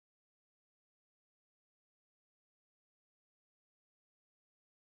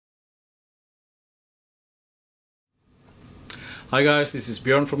Hi guys, this is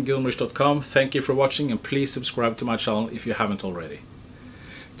Björn from Gilmour.com. Thank you for watching and please subscribe to my channel if you haven't already.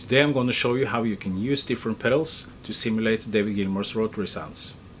 Today I'm going to show you how you can use different pedals to simulate David Gilmour's rotary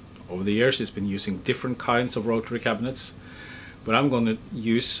sounds. Over the years he's been using different kinds of rotary cabinets, but I'm going to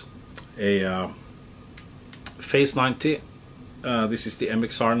use a Phase 90. This is the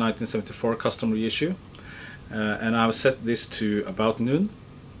MXR 1974 Custom reissue, and I've set this to about noon.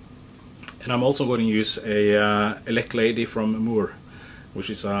 And I'm also going to use a ElecLady from Mooer, which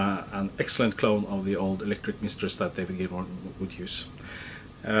is an excellent clone of the old electric mistress that David Gilmour would use.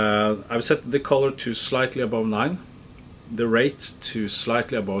 I've set the color to slightly above 9, the rate to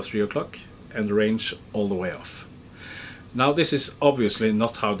slightly above 3 o'clock, and the range all the way off. Now this is obviously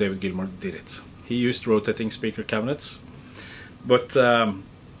not how David Gilmour did it. He used rotating speaker cabinets, but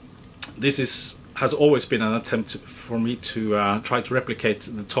this has always been an attempt for me to try to replicate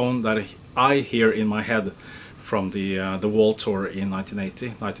the tone that I hear in my head from the Wall Tour in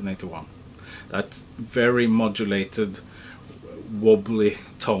 1981. That very modulated, wobbly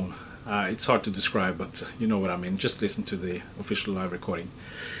tone. It's hard to describe, but you know what I mean. Just listen to the official live recording.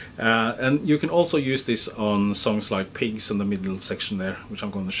 And you can also use this on songs like Pigs in the middle section there, which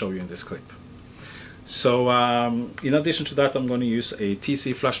I'm going to show you in this clip. So in addition to that, I'm going to use a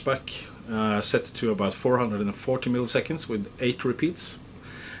TC flashback set to about 440 milliseconds with 8 repeats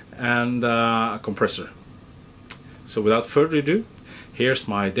and a compressor. So without further ado, here's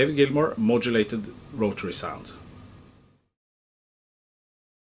my David Gilmour modulated rotary sound.